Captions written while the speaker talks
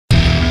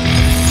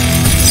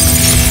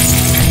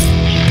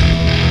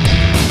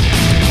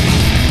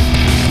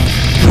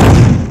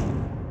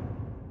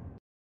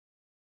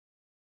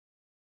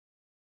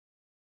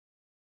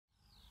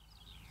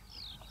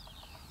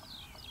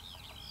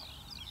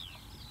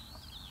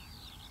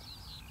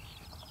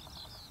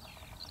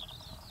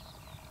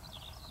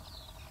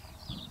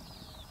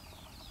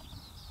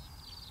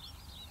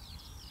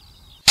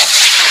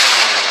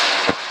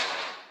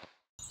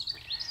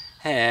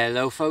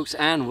Hello folks,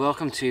 and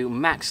welcome to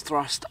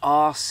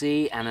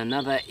maxthrustrc and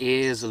another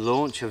EARS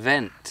launch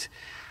event.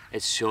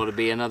 It's sure to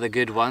be another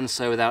good one,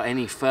 so without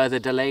any further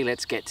delay,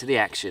 let's get to the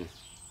action.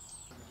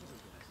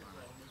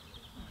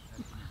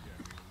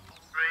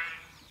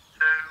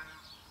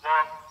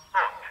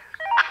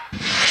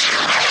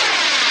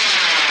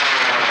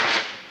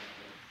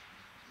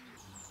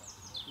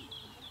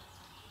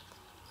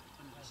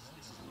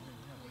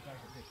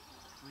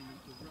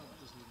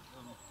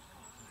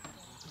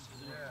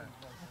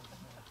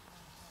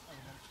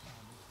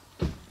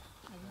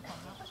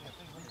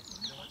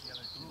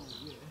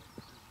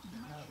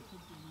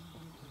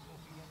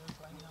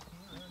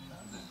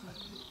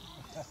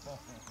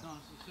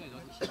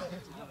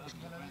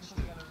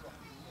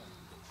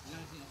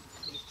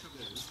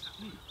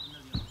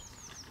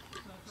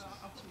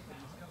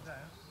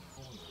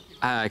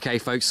 Okay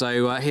folks,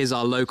 so here's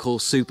our local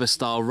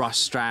superstar Russ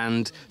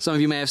Strand. Some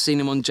of you may have seen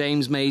him on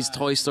James May's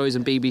Toy Stories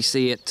and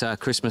BBC at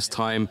Christmas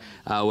time,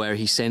 where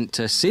he sent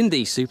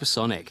Cindy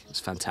Supersonic. It's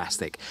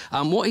fantastic.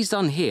 What he's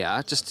done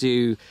here, just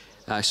to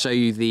show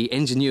you the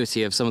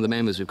ingenuity of some of the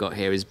members we've got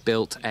here, is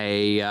built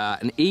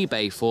an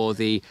eBay for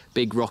the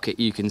big rocket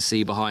you can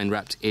see behind,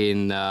 wrapped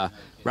in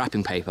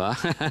wrapping paper.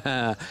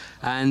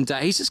 And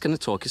he's just going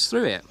to talk us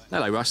through it.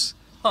 Hello Russ.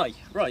 Hi,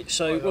 right,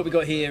 so what we've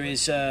got here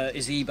is the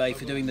eBay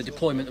for doing the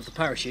deployment of the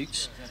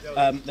parachutes.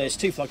 There's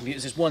two flight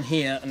computers, there's one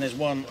here and there's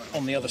one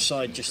on the other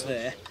side just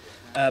there.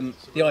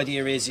 The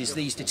idea is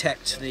these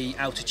detect the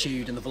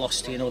altitude and the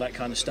velocity and all that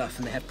kind of stuff,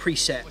 and they have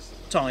preset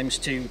times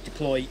to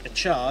deploy a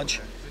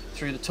charge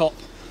through the top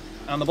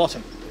and the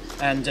bottom.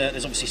 And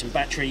there's obviously some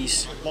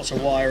batteries, lots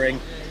of wiring,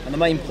 and the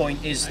main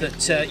point is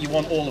that you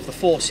want all of the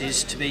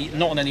forces to be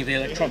not on any of the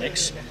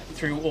electronics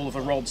through all of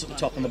the rods at the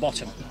top and the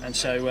bottom. And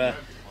so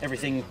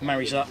everything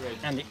marries up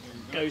and it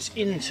goes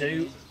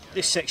into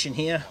this section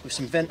here with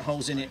some vent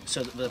holes in it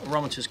so that the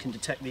barometers can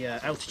detect the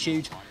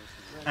altitude,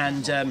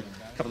 and a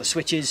couple of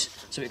switches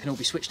so it can all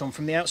be switched on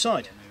from the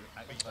outside.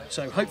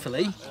 So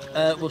hopefully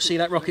we'll see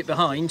that rocket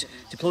behind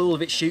deploy all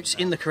of its chutes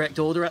in the correct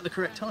order at the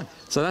correct time.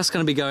 So that's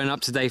going to be going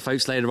up today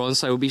folks later on,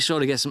 so we'll be sure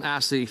to get some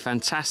absolutely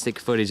fantastic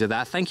footage of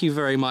that. Thank you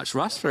very much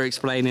Russ for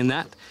explaining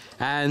that,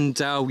 and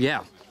yeah,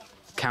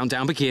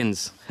 countdown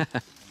begins.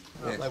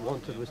 What they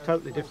wanted was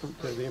totally different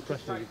to the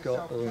impression you've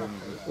got,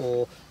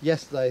 or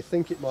yes, they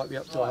think it might be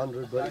up to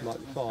 100, but it might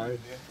be 5.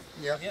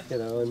 Yeah. You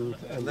know,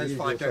 and there's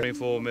 5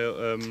 24 mil,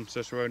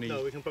 so we're only.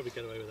 No, we can probably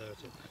get away with that.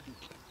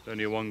 It's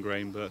only a 1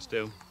 grain, but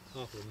still.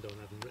 Half of them don't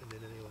have them written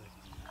in anyway.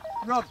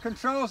 Rob,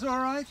 controls all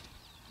right?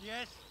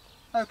 Yes.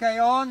 Okay,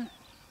 on.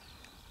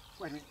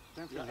 Wait a minute,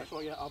 don't forget. Yeah, that's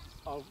right, yeah,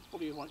 I'll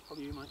follow you,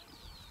 mate.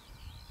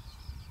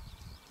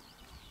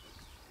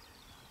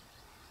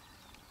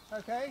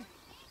 Okay.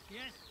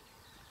 Yes.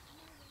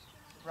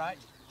 Right.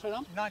 Turn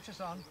on. Nitrous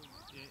on.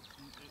 Yeah, it's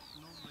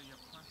normally a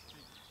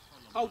plastic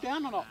column. Hold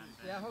down or not?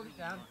 Yeah, hold it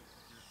down.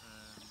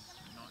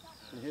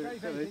 Here Very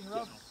venting,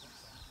 Rob.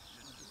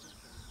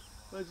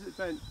 Where's it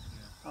bent?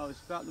 Oh,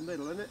 it's about the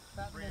middle, isn't it?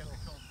 About the middle.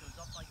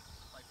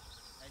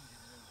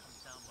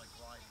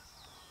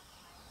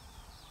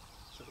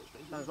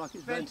 Sounds like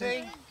it's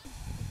venting. Venting.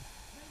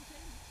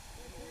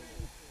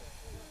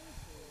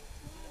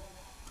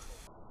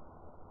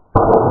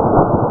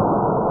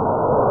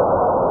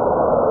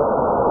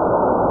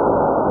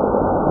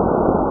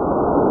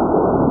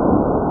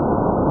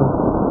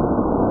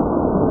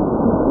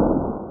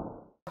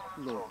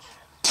 Launch.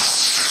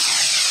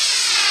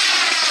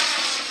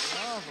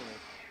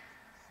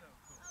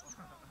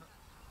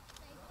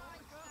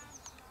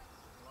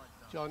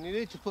 John, you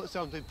need to put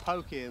something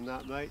pokey in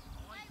that, mate.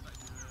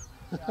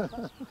 Yeah,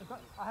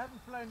 I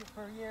haven't flown it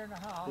for a year and a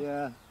half.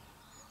 Yeah.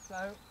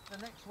 So the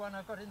next one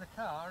I've got in the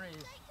car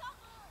is.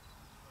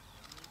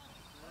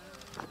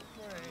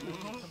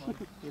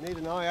 You need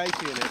an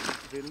I-80 in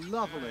it. It'd be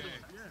lovely.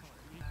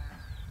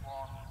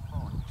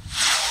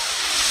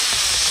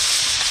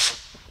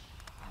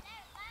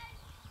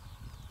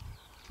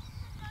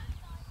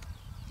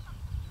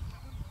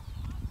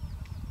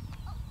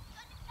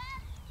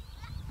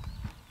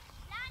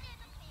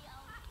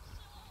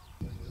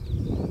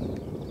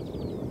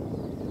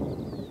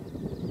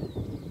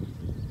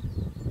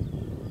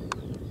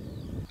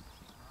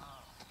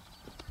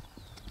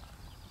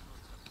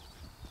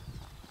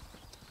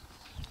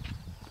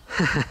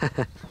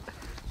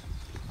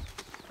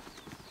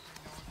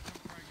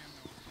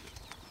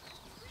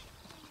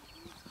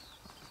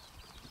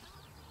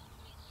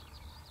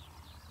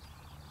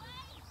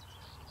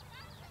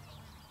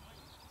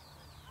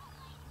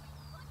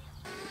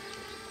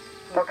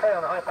 Okay,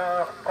 on the high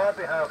power pod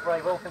we have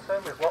Ray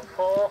Wilkinson with Lot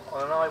 4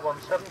 on an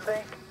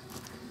I-170,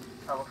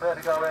 and we're clear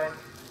to go in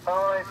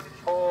 5,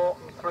 4,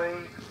 3,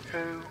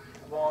 2,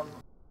 1.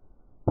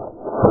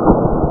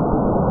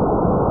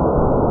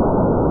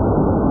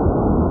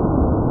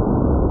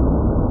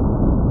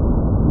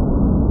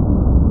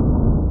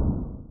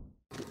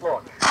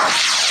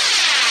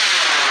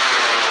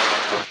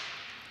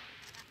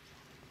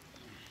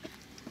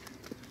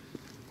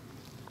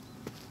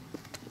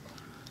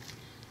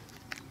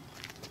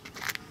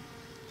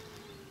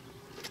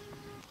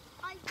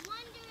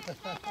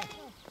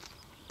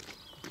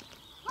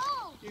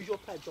 use your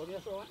pad, Johnny,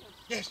 that's all right?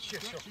 Yes, sure.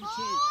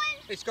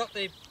 It's got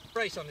the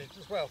brace on it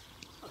as well.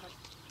 Okay.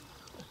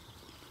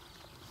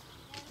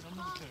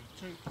 Number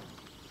two.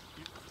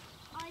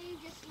 Are you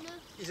just looking?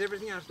 Is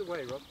everything out of the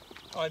way, Rob?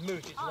 I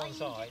moved it to one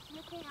side.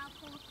 Looking how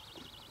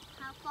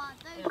far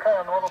those Okay,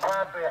 on the model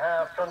pad we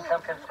have John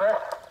Champion Smith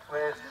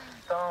with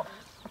Star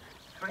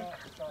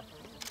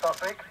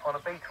Streak on a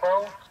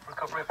B12,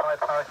 recovery by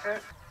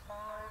parachute.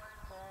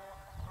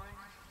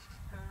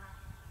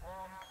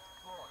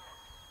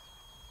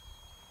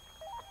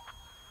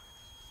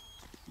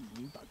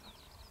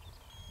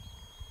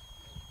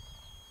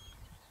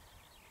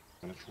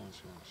 I'm going to try and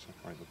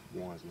separate the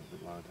wires a little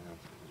bit lower down.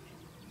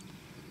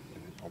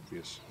 And then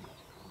obvious.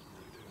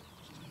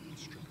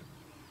 Just strip it.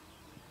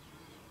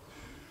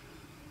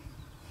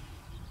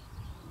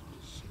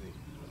 Just see.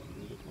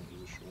 A little bit more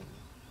position.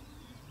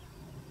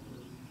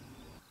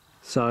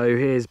 So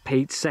here's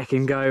Pete's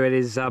second go at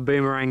his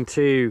Boomerang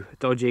 2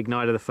 dodgy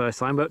igniter the first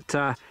time, but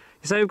you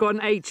say we've got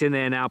an H in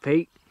there now,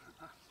 Pete.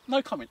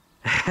 No comment.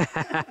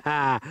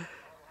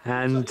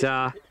 And it's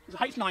a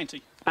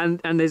H90.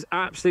 and there's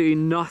absolutely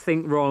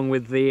nothing wrong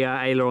with the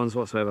ailerons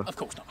whatsoever. Of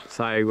course not.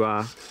 So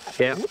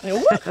yeah, They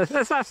all work.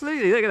 that's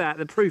absolutely, look at that,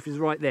 the proof is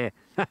right there.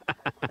 They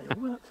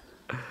all work.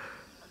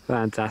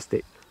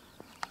 Fantastic.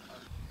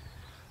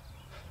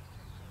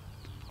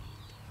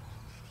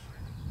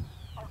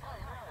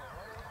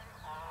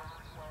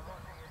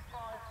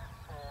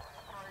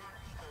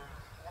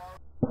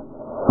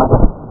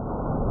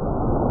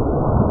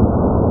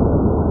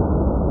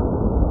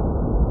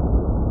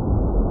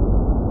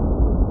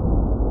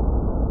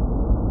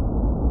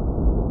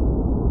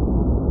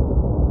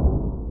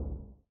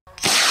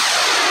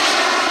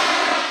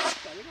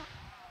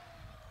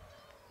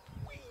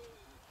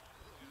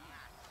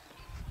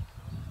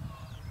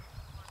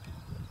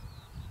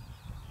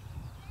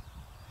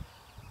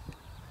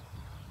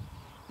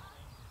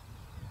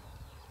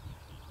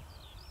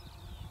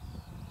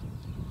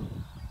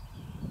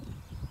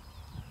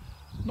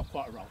 Not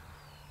quite a roll.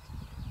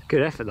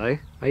 Good effort though,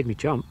 made me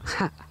jump.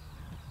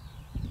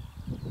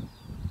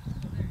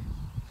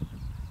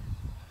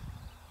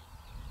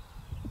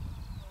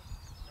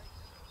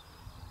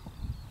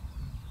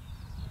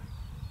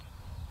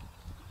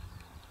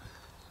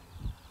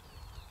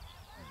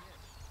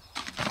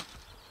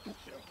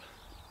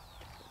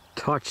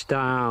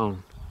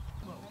 Touchdown.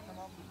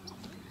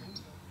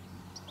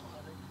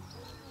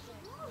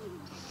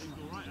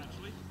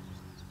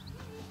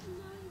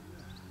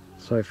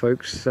 So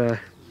folks,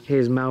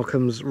 here's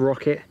Malcolm's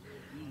rocket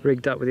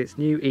rigged up with its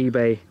new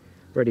eBay,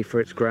 ready for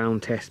its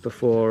ground test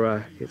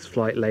before its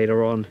flight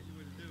later on.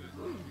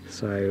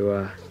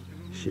 So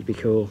should be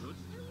cool.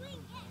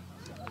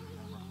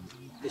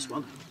 This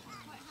one.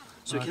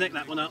 So we connect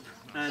that one up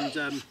and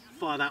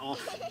fire that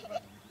off,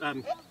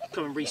 come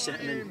and reset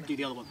and then do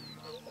the other one.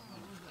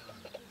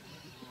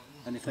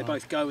 And if they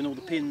both go and all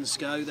the pins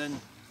go, then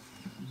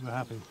We're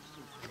happy.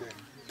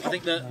 I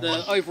think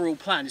the overall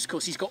plan is, of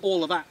course, he's got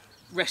all of that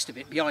rest of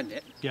it behind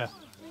it. Yeah.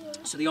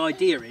 So the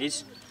idea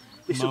is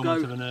this will go.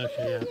 Moment of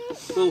inertia,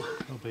 yeah. Well,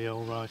 It'll be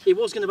all right. it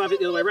was going to have it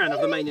the other way around,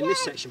 have the main in this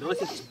section, but I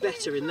think it's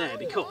better in there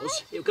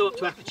because it'll go up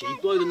to apogee,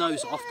 blow the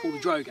nose off, pull the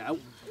drogue out,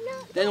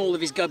 then all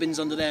of his gubbins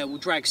under there will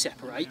drag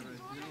separate,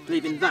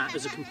 leaving that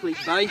as a complete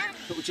bay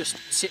that will just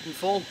sit and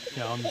fall.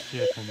 Yeah, on the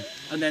ship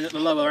And then at the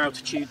lower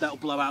altitude that'll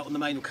blow out and the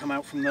main will come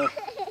out from the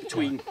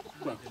between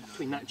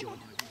that joint.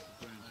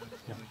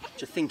 Yeah.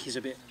 Which I think is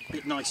a bit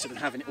nicer than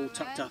having it all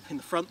tucked up in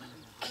the front.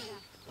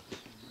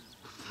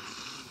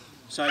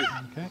 So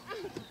Okay.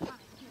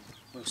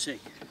 we'll see.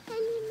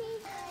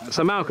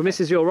 So Malcolm, this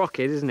is your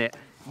rocket, isn't it?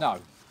 No.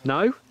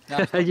 No?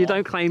 No, you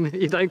don't claim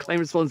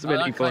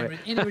responsibility I don't for claim it.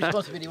 any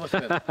responsibility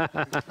whatsoever.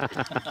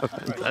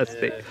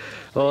 Fantastic.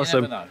 You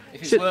Awesome. never know.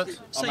 If it Should- works,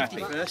 I'm Safety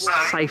happy. first.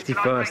 Safety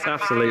first,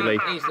 absolutely.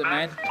 He's the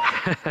man. Couple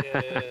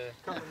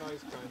of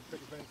nose cones, put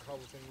your vent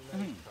holes in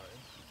the nose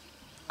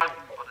cone.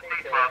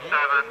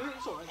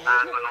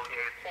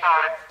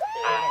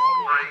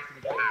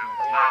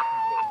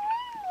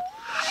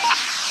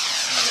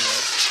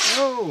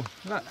 Oh,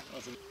 look.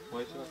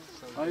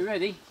 Are you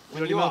ready?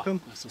 Ready,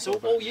 Malcolm? It's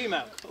all you,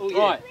 Mal. All you.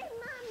 Right.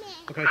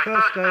 Okay,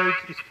 first stage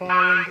is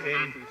firing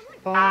in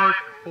 5,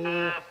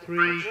 4,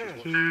 3,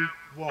 2,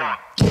 1. I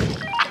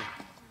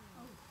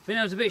think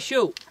that was a bit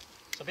short.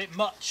 It's a bit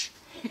much.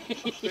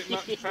 Bit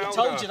much I powder.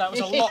 told you that was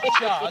a lot of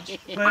charge.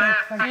 Clear,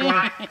 thank you.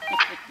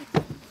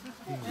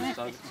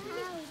 And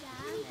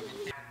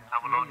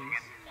we're launching in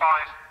 5,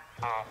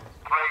 4,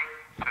 3,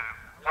 2,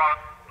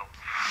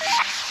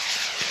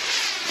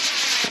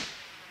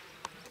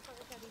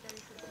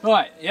 1.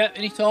 Right, yeah,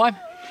 any time.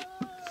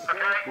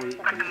 Okay,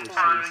 second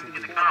firing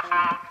is now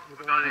on.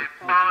 We're going in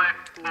 5,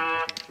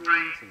 4, 3,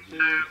 2,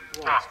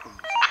 1.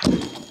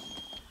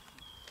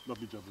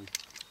 Lovely jubbly.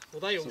 Well,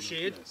 they all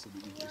sheared. Okay,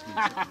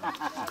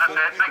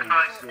 thank you,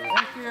 mate.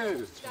 Thank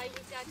you.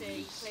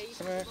 Daddy,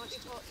 please.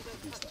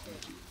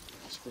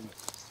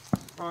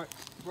 Right,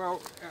 well,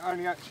 it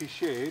only actually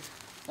sheared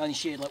Only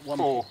sheared like one.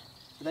 4.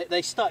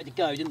 They started to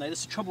go, didn't they?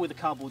 That's the trouble with the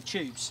cardboard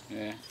tubes.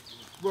 Yeah.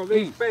 Well,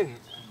 these bent.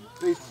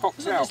 these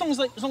pops out. As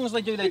long as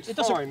they do their, it's it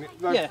doesn't. fine.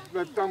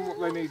 They've done what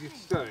they needed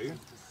to do.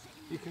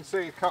 You can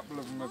see a couple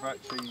of them have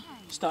actually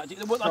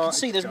started. Well, I can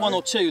see there's one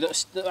or two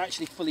that are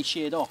actually fully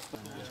sheared off.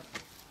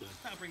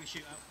 That'll bring the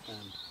chute out.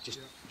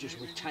 Just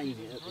retain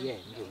it at the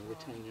end, you know,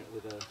 retain it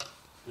with a...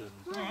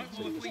 Alright,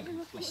 well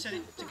if we set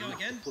it to go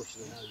again, push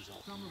the nose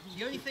off.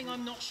 the only thing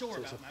I'm not sure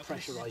about, Malcolm,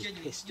 is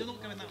genuinely, you're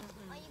not going that way.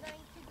 Are you going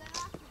to go after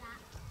that?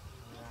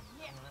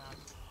 Yeah.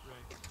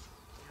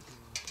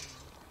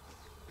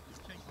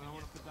 I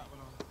want to put that one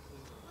on.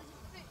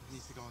 It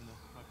needs to go on the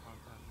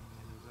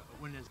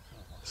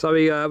So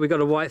we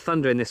got a White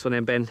Thunder in this one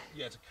then, Ben?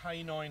 Yeah, it's a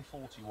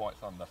K940 White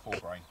Thunder, 4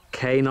 grain.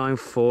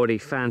 K940,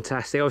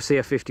 fantastic. Obviously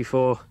a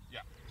 54.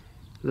 Yeah.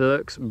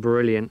 Looks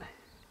brilliant.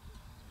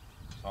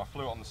 So I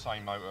flew it on the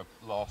same motor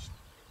last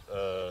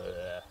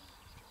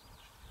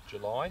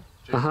July,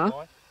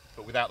 but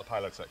without the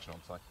payload section on,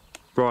 so.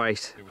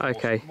 Right, It was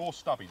okay. more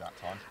stubby that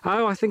time.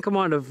 Oh, I think I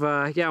might have,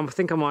 yeah, I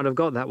think I might have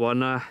got that one.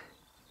 So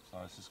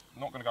this is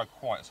not going to go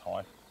quite as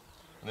high.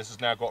 And this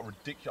has now got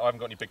ridiculous. I haven't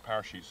got any big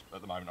parachutes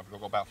at the moment. I've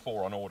got about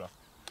 4 on order.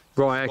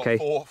 Right, It's okay.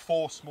 got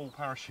four small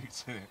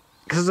parachutes in it.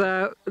 Because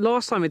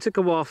last time it took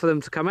a while for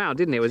them to come out,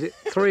 didn't it? Was it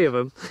 3 of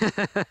them?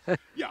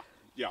 Yeah.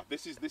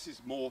 This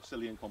is more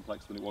silly and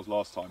complex than it was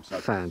last time. So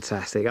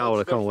Fantastic. Oh,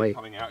 I can't wait.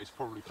 Coming out is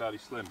probably fairly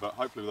slim, but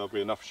hopefully there'll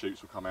be enough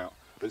chutes will come out.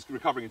 But it's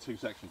recovering in 2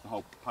 sections. The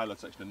whole payload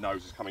section and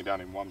nose is coming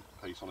down in one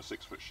piece on a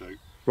 6-foot chute.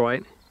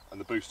 Right. And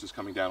the booster's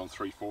coming down on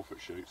 3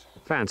 4-foot chutes.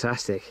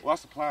 Fantastic. Well,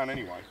 that's the plan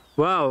anyway.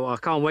 Well, I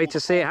can't wait to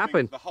see it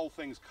happen. The whole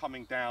thing's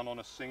coming down on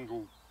a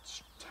single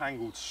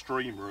tangled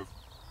streamer of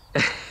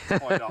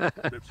tied up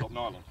ripstop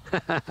nylon,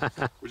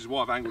 which is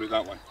why I've angled it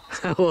that way.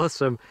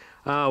 Awesome.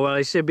 Oh, well,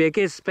 it should be a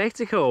good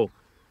spectacle.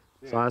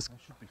 Yeah, So that's, that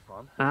should be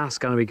fun. That's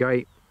going to be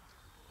great.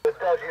 The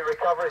dodgy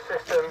recovery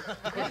system.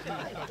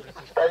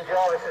 Ben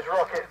Jarvis's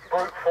rocket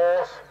brute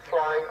force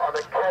flying on a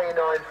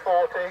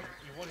K940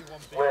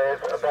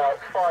 with about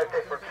 5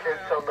 different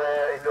chutes on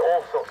there in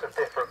all sorts of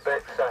different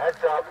bits. So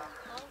heads up,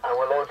 and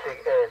we're launching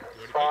in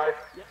 5,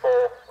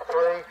 4,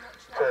 3,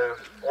 2,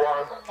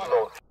 1,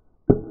 launch.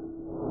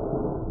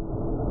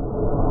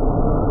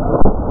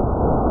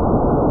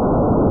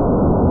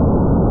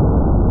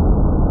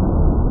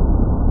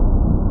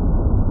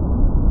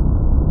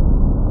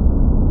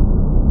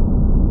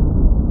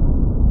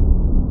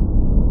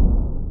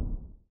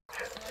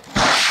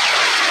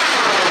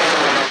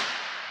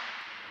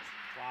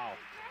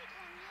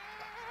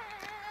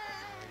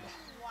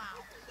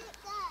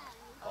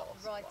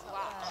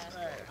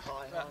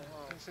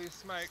 see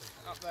smoke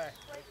up there.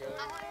 There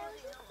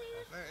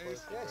it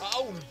is.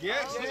 Oh,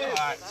 yes, look at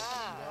that.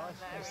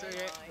 You see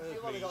it?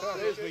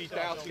 There's me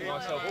doubting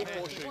myself. All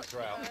 4 shoots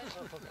are out. There's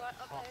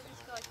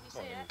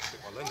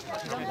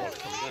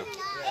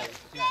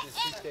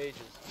 2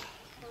 stages.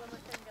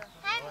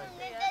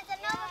 There's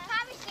another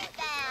parachute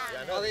there.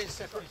 Yeah, no, they're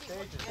separate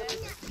stages.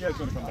 Yeah, it's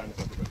going to come down a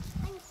separate bit.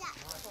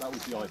 That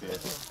was the idea.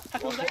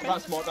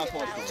 That's my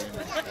story.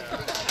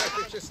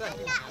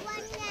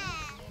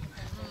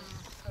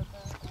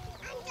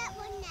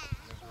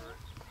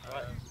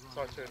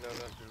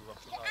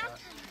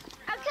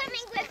 I'm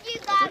coming with you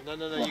guys. No,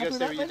 you go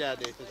stay with your dad,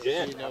 Dave.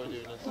 Yeah. You know what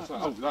you're doing.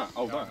 Oh, that.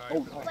 Well, I'm going.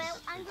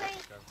 I'm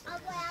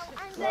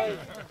going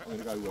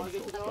to go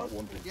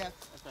one. Yeah.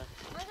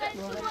 I'm going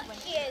to watch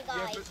you guys. Yeah,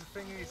 but the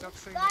thing is, I've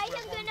seen Guys,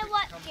 I'm going to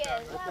watch you.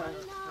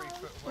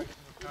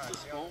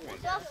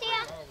 Sophia,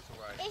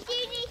 if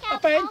you need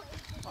help, Ben,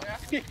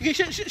 you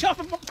shut off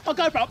my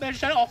GoPro up there and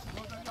shut it off.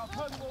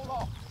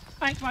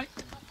 Thanks, mate.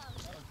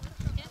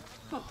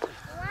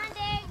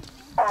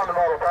 On the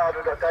model pad,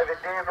 we've got David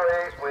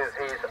Dewberry with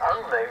his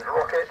unnamed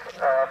rocket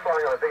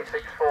flying on a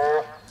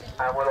V64,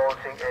 and we're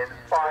launching in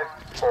 5,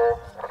 4,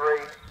 3,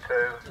 2,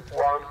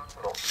 1,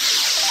 launch.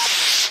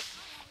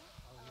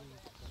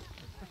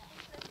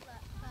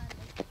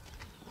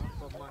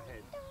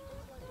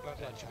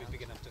 That should be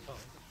big enough to find.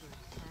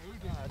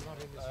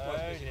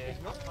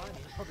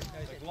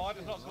 The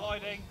glider's not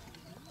gliding.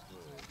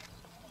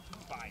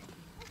 Bang.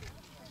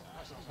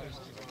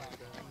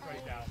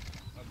 Straight down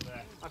up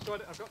there. I've got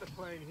the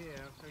plane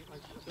here.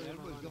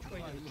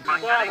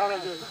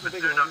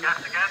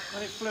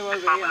 When it flew over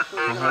here, I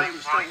thought it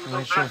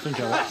was Parachute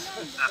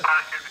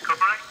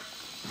recovery.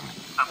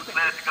 And we're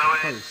clear to go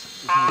in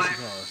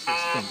 5,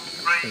 4,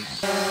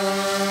 3.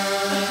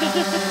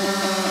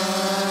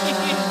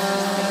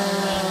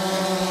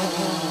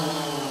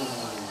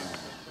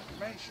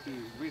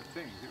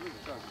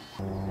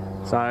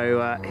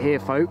 So here,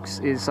 folks,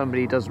 is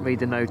somebody who doesn't read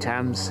the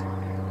NOTAMs.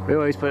 We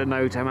always put a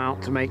NOTAM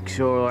out to make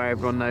sure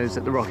everyone knows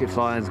that the rocket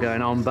flying is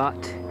going on, but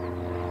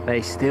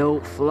they still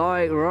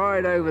fly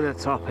right over the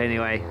top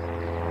anyway.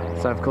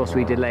 So of course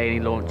we delay any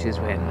launches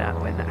when that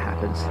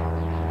happens.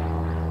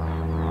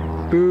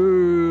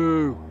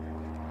 Boo!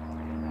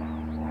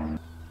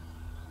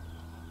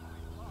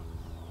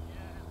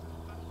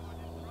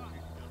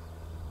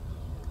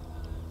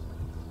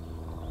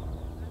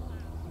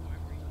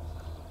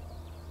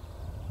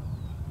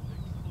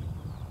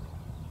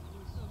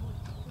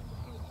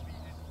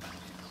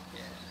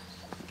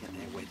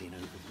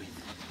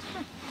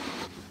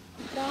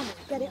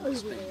 Get it over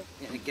with.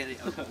 Yeah, get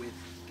it over with.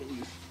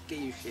 Get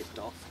you shipped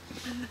off.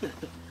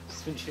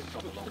 It's been shipped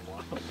off a long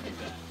while.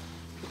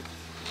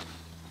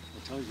 I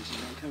told you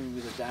she's not coming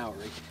with a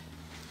dowry.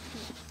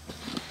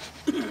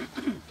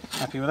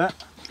 Happy with that?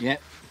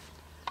 Yep.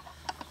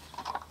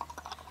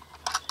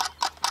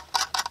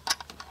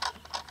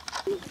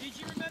 Did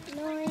you remember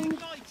 9,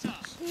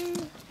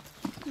 2,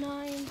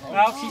 9.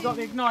 Ralph, you got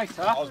the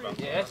igniter?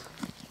 Yes.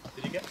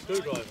 Did you get a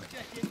screwdriver?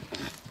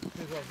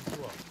 Screwdriver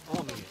for what?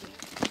 Arming it.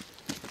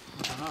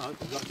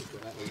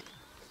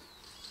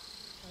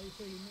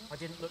 I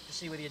didn't look to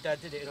see whether your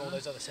dad did it in all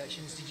those other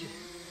sections, did you?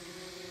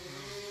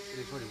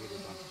 They probably would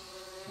have done.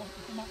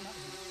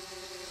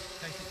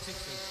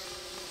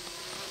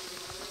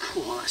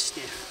 Oh, that's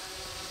stiff.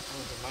 That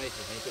was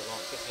amazing. He got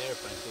like getting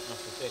aeroplanes getting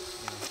off the deck,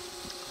 you know.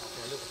 Like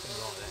a little thing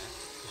like that,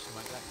 just to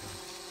make that go.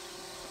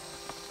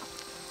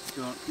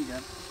 Go on, keep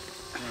going.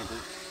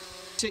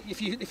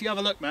 If you have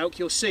a look, Malc,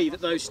 you'll see that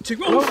those two.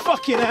 Oh,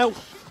 fucking hell!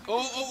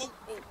 Oh.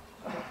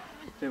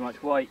 Too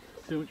much weight.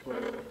 Too much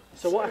weight.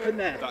 So what happened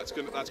there? That's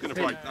gonna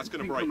break. That's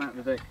gonna break. Come out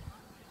with it.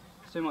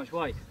 It's too much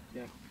weight.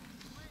 Yeah.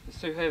 It's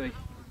too heavy.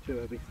 Too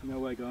heavy. No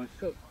way, guys.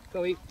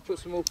 Can we put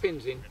some more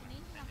pins in?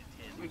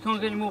 You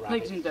can't get any more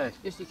pegs in, Dad.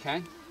 Yes, you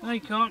can. No,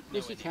 you can't.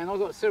 Yes, you can. I've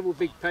got several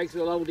big pegs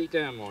that'll hold it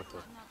down,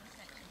 Michael.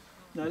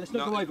 No, let's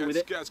not go over with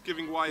it. It's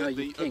giving way at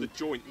the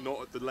joint, not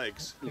at the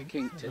legs. You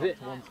kinked it.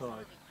 To one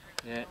side.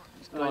 Yeah,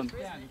 it's gone.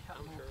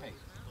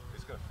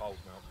 It's going to fold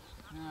now.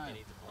 No,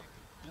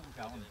 it'll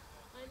go on.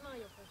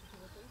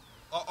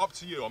 Up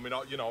to you. I mean,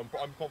 I'm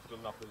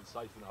confident enough that it's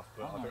safe enough,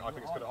 but I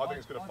think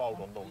it's going to fold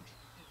on launch.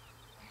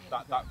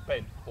 That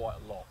bent quite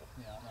a lot.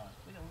 Yeah, right.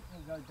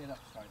 It'll go dead up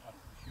straight up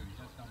for sure.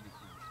 That's going to be good.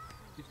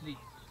 Just need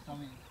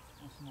something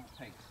with some more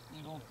pegs.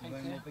 You got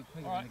pegs there?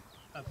 All right.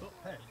 I've got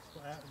pegs,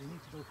 but they need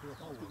to go through a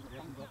hole. We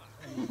haven't got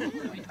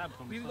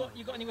any.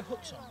 You got any with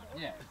hooks on?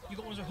 Yeah. You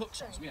got ones with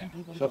hooks on? Yeah.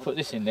 Shall I put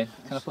this in then?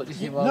 Can I put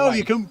this in? No,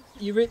 you can.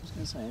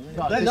 Let's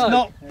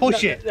not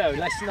push it. No,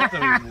 let's not.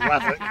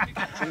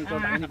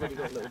 Anybody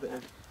got a little bit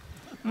of...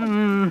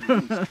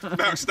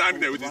 Malc's standing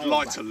there with his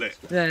lighter lit.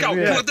 Yeah, Go,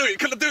 yeah. can I do it?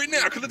 Can I do it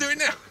now? Can I do it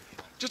now?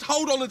 Just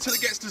hold on until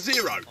it gets to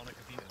 0.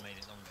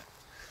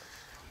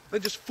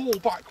 Then just fall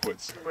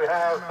backwards. We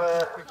have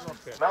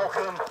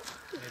Malcom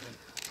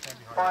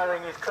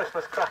firing his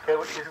Christmas cracker,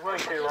 which is way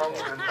too long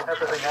and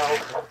everything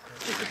else.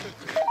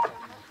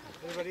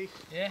 Everybody?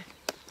 Yeah.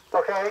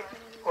 Okay,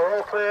 we're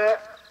all clear,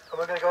 and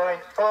we're going to go in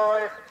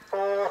 5,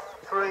 4,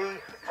 3,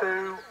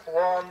 2,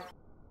 1.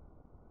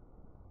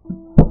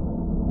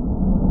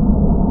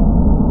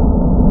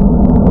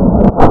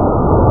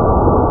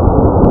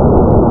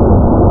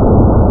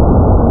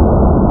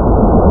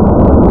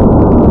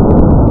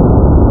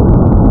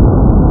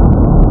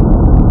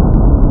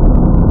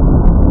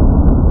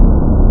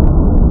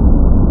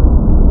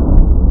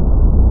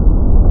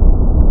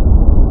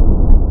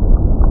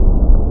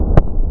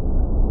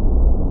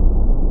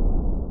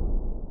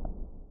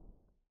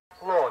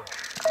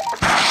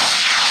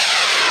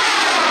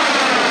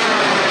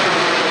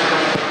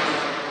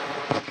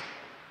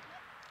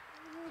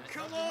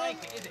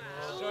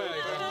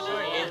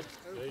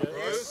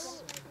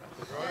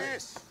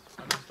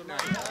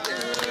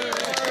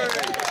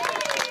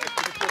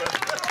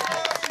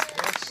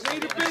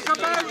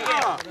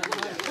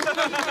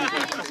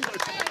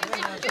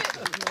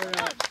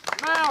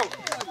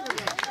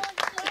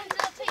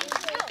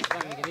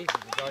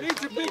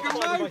 Needs a bigger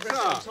motor!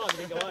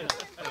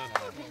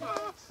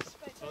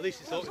 At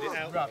least it's sorted it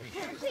out.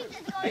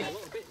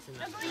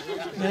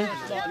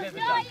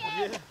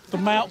 The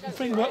mount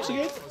thing works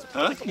again?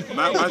 Huh?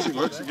 Mount magic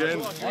works again.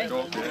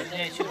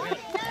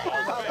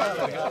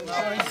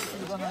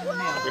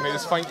 We need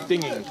this faint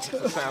dinging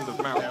sound of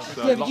mount.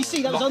 Yeah, but you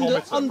see that was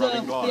under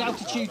the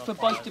altitude for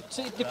both to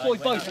deploy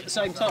both at the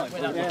same time.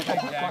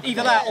 Yeah.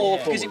 Either that or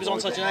because it was on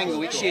such an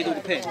angle it sheared all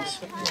the pins.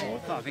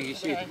 I think it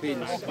sheared the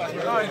pins.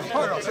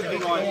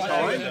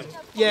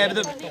 Yeah,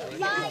 but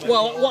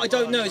well, what I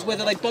don't know is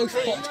whether they both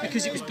popped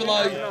because it was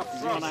below.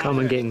 Come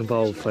and get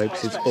involved,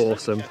 folks. It's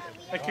awesome.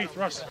 Hey, Keith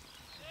Russ.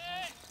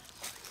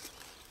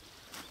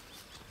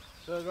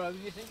 So, Rowan, do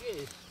you think it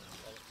is?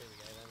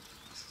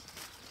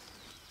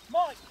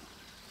 Mike!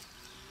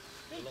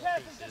 Be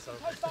careful just in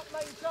case that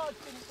main charge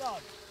didn't go.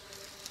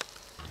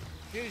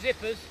 Few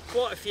zippers?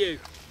 Quite a few.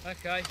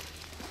 Okay.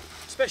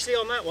 Especially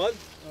on that one.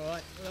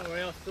 Alright, don't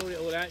worry, I'll sort it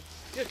all out.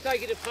 Just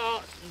take it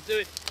apart and do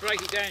it,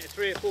 break it down into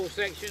 3 or 4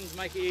 sections,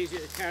 make it easier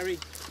to carry.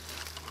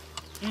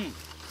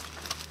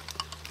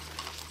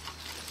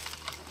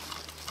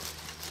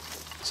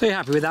 So you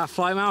happy with that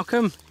flight,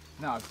 Malcolm?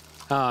 No.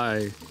 Oh.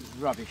 It's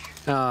rubbish.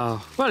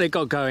 Oh. Well, it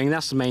got going.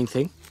 That's the main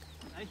thing.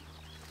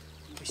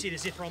 You see the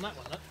zipper on that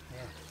one, look?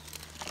 Yeah.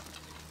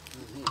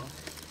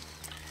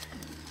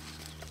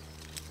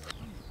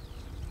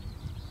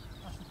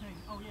 That's the thing.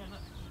 Oh yeah,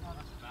 look. Oh,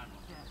 that's a bad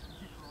one. Yeah, the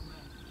zipper on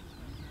there.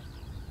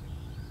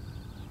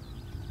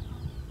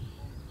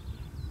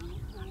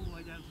 All the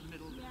way down to the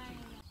middle.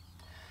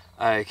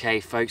 Okay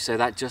folks, so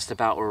that just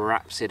about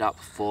wraps it up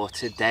for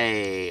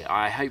today.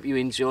 I hope you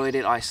enjoyed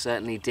it, I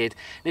certainly did.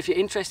 And if you're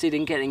interested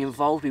in getting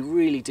involved, we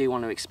really do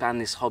want to expand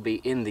this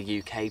hobby in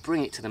the UK,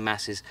 bring it to the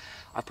masses.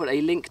 I've put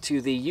a link to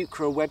the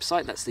UKRA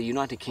website, that's the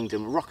United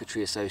Kingdom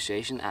Rocketry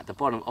Association, at the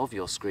bottom of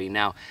your screen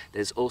now.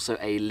 There's also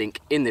a link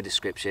in the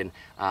description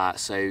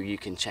so you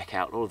can check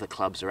out all of the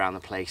clubs around the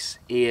place.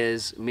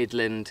 EARS,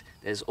 Midland,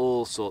 there's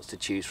all sorts to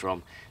choose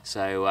from.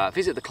 So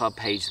visit the club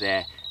page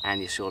there and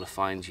you're sure to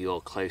find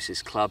your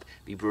closest club.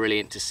 It'd be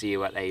brilliant to see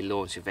you at a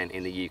launch event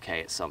in the UK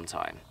at some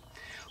time.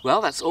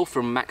 Well, that's all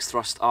from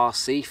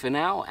maxthrustrc for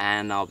now,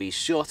 and I'll be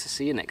sure to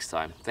see you next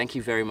time. Thank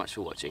you very much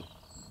for watching.